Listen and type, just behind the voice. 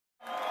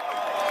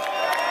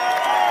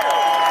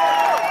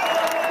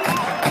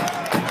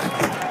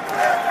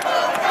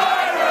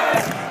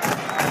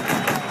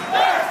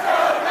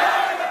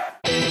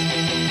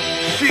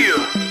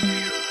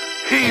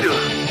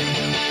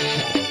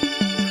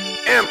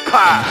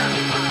Empire.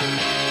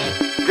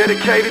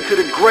 Dedicated to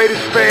the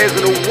greatest fans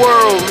in the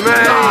world,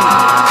 man.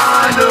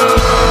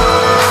 Niners.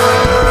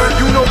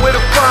 You know where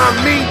to find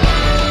me.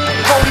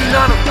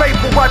 49er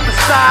faithful right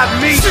beside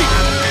me.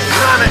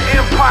 Niner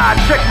Empire,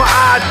 check my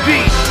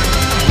ID.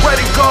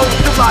 Ready go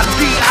till I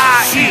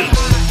die.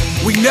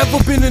 We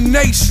never been a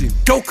nation,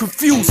 don't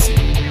confuse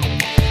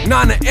it.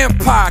 Niner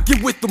Empire,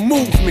 get with the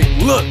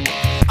movement. Look,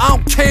 I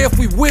don't care if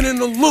we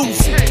winning or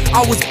losing.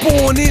 I was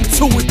born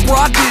into it, bro,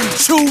 I didn't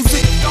choose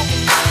it.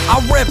 I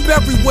rep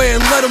everywhere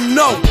and let them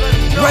know.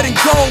 Red and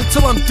gold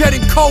till I'm dead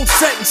and cold,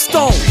 set in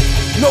stone.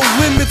 No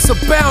limits or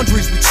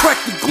boundaries, we trek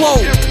the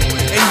globe.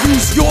 And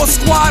use your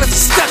squad as a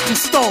stepping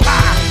stone.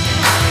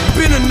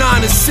 Been a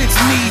Niners since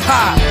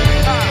knee-high.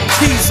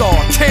 Keysar,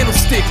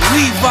 Candlestick,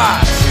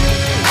 Levi's.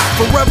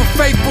 Forever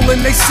faithful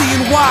and they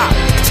seeing why.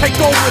 Take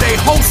over their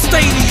whole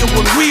stadium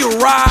when we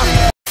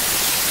arrive.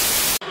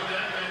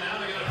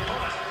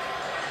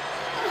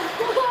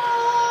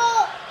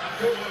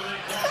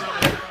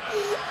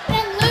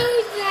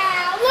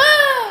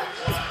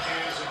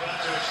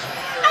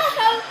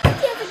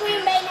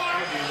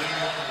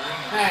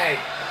 Hey.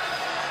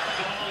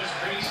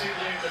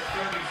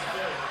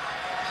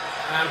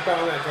 I'm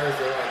throwing that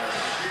jersey right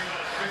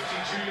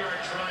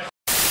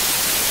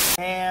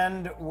now.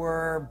 And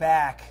we're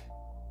back.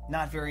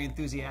 Not very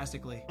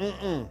enthusiastically.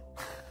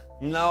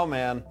 No,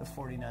 man. The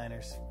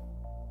 49ers.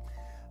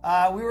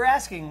 We were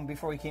asking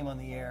before we came on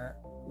the air,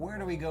 where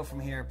do we go from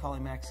here?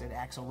 Polymac said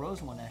Axl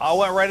Rose won next. I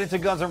went right into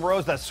Guns N'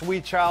 Roses, that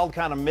sweet child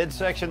kind of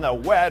midsection, the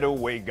where do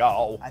we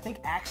go? I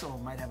think Axl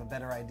might have a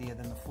better idea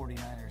than the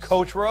 49ers.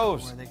 Coach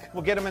Rose.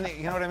 We'll get him in the,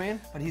 you know what I mean?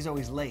 But he's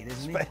always late,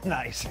 isn't he?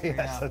 Nice,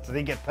 yes.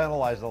 They get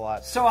penalized a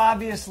lot. So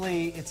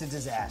obviously, it's a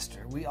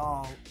disaster.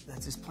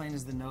 That's as plain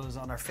as the nose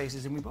on our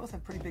faces, and we both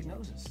have pretty big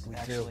noses,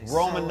 actually.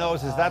 Roman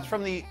noses. That's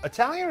from the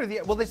Italian or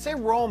the, well, they say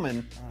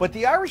Roman, but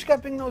the Irish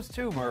got big nose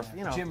too, Murph.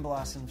 You know. Jim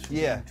Blossoms from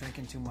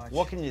drinking too much.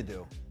 What can you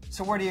do?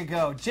 So where do you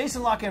go?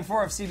 Jason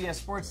Lock-in-4 of CBS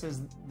Sports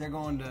says they're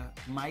going to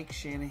Mike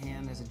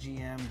Shanahan as a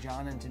GM.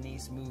 John and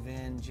Denise move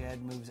in.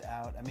 Jed moves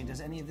out. I mean, does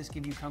any of this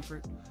give you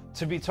comfort?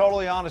 To be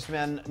totally honest,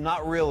 man,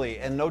 not really.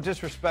 And no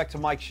disrespect to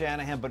Mike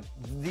Shanahan, but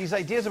these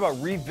ideas about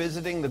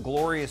revisiting the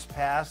glorious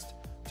past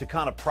to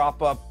kind of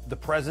prop up the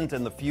present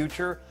and the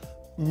future,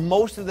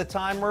 most of the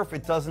time, Murph,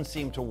 it doesn't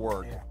seem to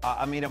work. Yeah.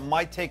 I mean, it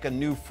might take a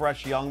new,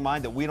 fresh, young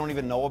mind that we don't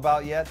even know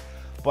about yet.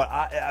 But,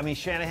 I mean,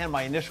 Shanahan,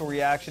 my initial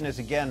reaction is,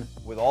 again,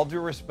 with all due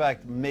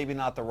respect, maybe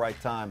not the right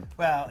time.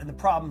 Well, and the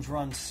problems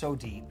run so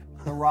deep.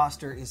 The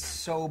roster is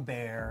so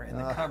bare, and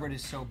the cupboard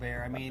is so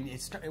bare. I mean,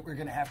 we're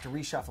going to have to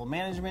reshuffle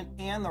management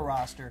and the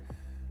roster.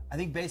 I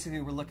think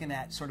basically we're looking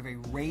at sort of a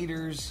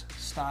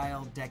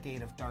Raiders-style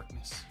decade of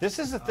darkness. This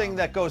is the thing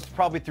that goes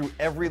probably through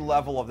every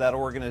level of that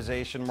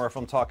organization, Murph.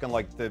 I'm talking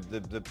like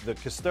the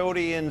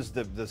custodians,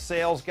 the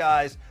sales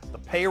guys, the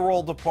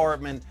payroll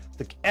department.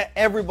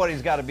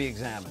 Everybody's got to be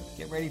examined.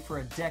 Get ready for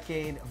a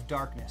decade of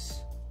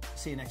darkness.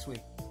 See you next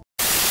week.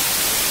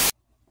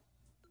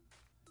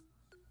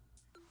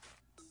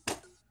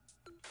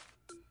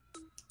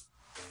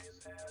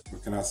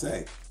 What can I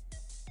say?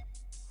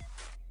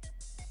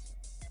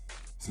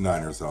 It's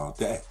Niners all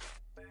day.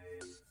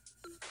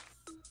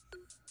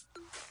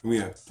 We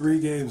have 3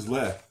 games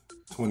left,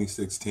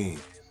 2016,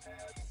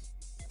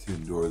 to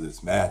endure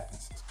this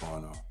madness that's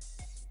going on.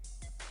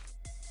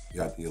 We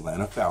got the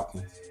Atlanta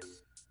Falcons.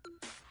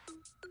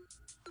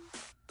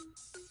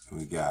 And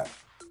we got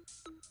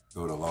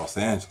go to Los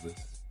Angeles,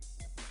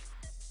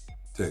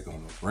 take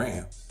on the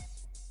Rams.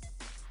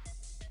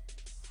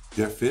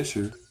 Jeff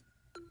Fisher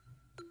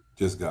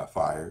just got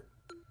fired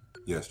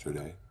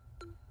yesterday.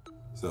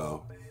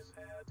 So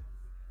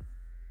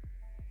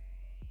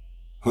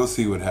we'll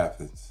see what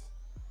happens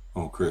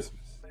on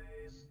Christmas.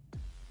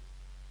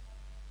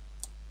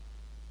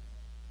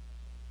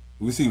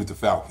 We'll see what the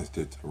Falcons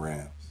did to the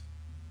Rams.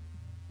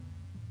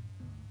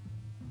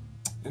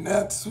 And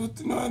that's what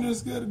the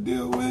Niners got to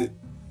deal with.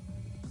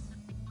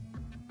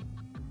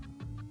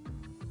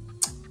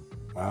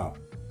 Wow.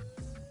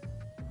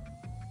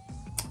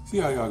 See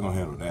how y'all gonna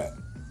handle that.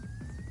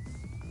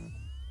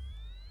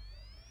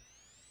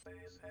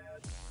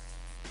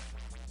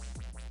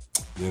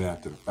 Then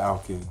after the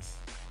Falcons,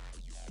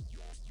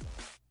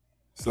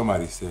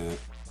 somebody said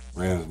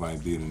Rams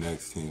might be the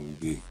next team we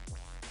beat.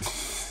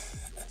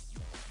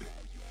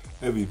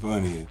 That'd be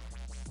funny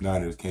if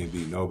Niners can't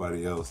beat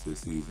nobody else this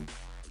season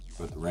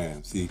but the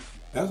Rams. See,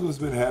 that's what's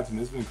been happening.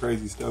 There's been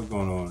crazy stuff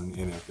going on in the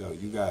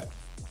NFL. You got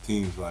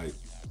teams like,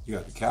 you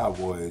got the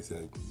Cowboys,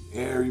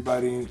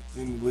 everybody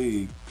in the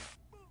league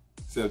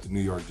except the New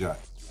York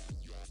Giants.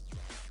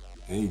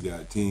 And you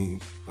got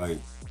teams like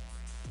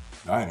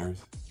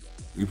Niners.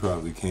 We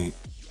probably can't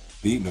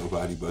beat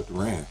nobody but the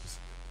Rams.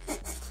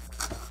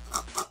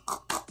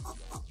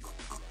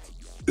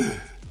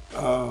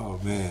 Oh,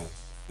 man.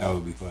 That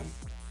would be funny.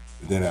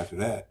 But then after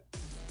that,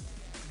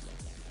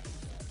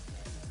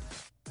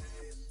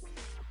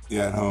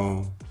 you're at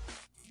home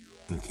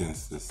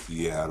against the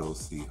Seattle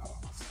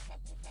Seahawks.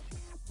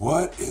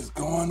 What is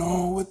going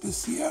on with the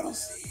Seattle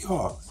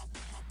Seahawks?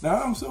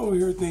 Now I'm so over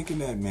here thinking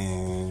that,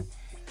 man,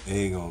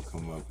 they gonna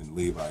come up in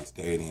Levi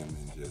Stadium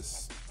and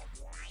just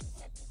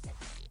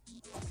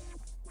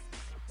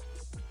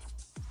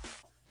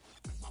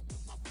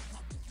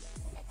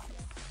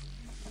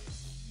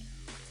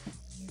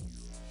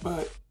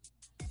but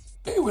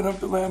they went up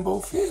to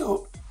Lambeau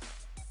Field.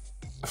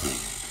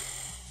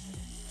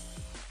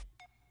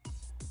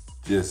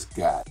 Just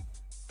got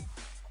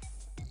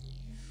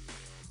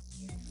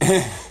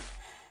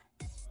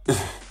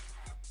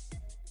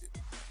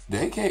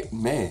they can't,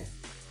 man.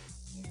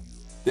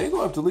 They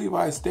go up to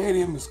Levi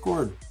Stadium and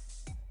scored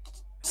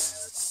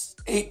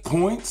 8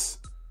 points,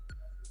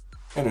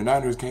 and the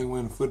Niners can't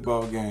win a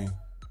football game.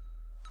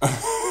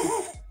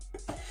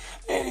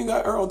 And you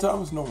got Earl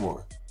Thomas no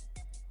more.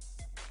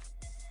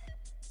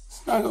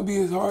 It's not gonna be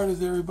as hard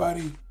as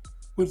everybody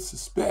would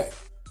suspect.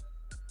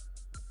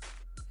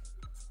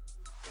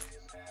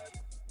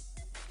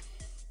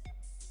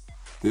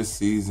 This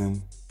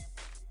season,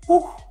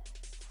 whew,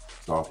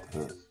 it's off the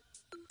hook.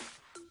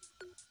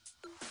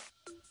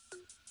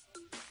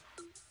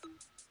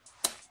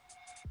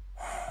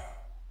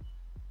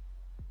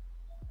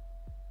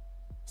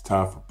 It's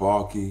time for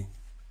Balky,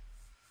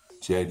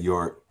 Jed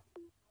York,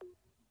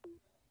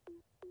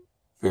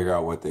 figure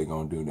out what they're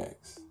going to do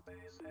next. I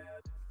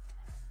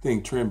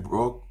think Trent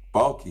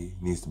Balky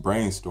needs to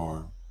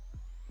brainstorm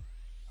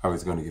how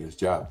he's going to get his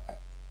job back.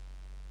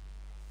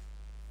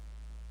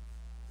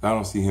 I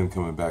don't see him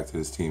coming back to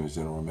this team as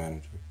general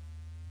manager.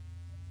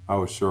 I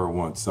would sure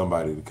want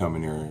somebody to come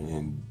in here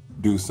and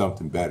do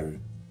something better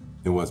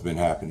than what's been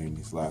happening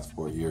these last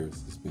 4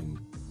 years. It's been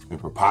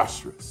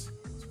preposterous.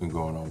 It's been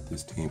going on with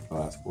this team for the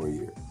last 4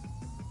 years.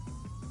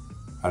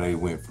 How they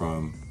went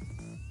from,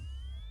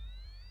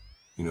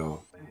 you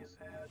know,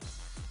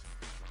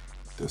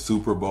 the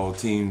Super Bowl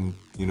team,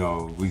 you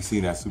know, we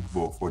seen that Super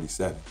Bowl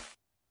 47.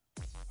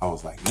 I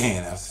was like,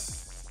 man,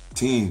 that's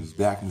teams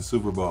back in the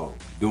Super Bowl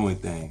doing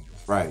things.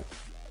 Right. You know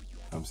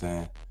what I'm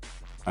saying?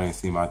 I ain't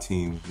seen my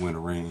team win a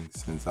ring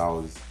since I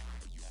was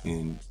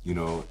in, you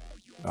know,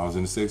 I was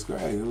in the 6th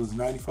grade. It was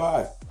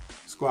 95.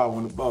 Squad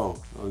won the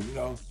bowl. So, you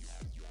know,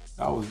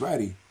 I was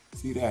ready to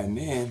see that. And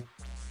then,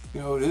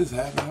 you know, this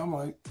happened. I'm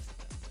like,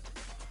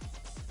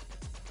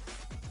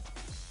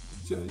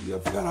 you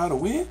forgot how to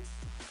win?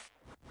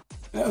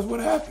 That's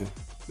what happened.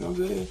 You know what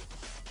I'm saying?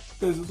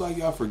 Because it's like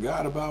y'all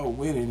forgot about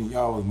winning and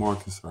y'all was more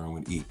concerned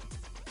with eating.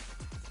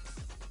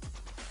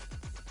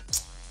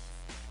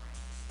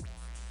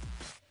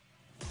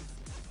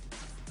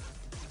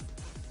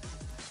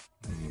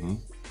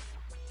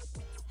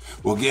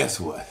 Well, guess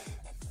what?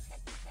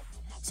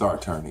 It's our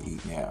turn to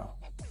eat now.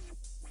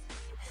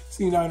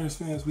 See, Niners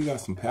fans, we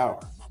got some power.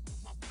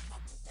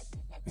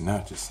 And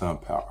not just some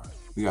power.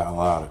 We got a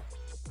lot of.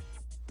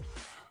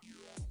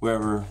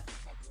 Whoever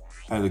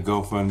has a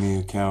GoFundMe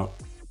account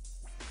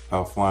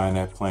about flying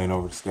that plane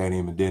over the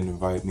stadium and didn't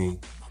invite me,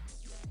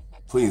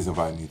 please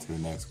invite me to the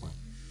next one.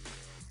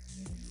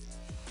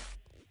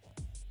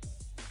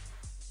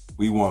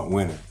 We want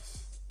winners.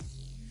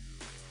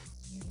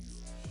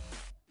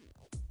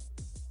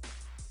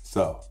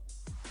 So,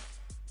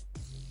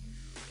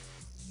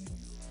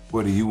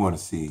 what do you want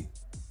to see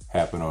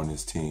happen on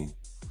this team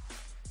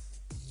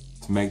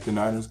to make the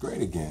Niners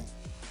great again?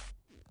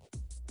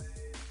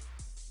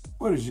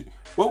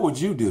 What would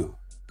you do?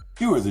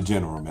 You were the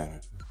general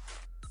manager.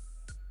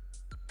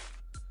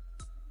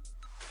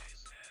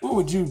 What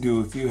would you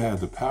do if you had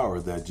the power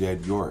that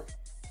Jed York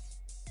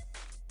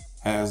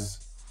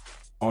has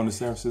on the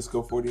San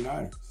Francisco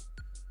 49ers,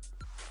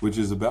 which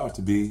is about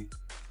to be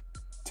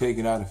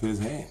taken out of his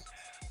hands?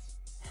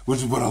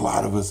 Which is what a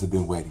lot of us have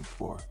been waiting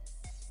for.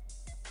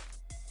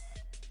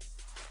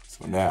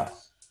 So now,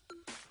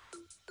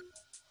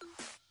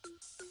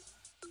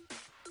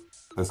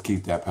 let's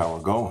keep that power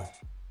going.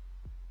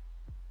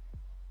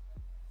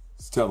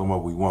 Let's tell them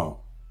what we want.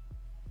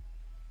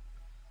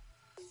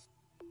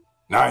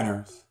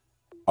 Niners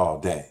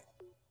all day.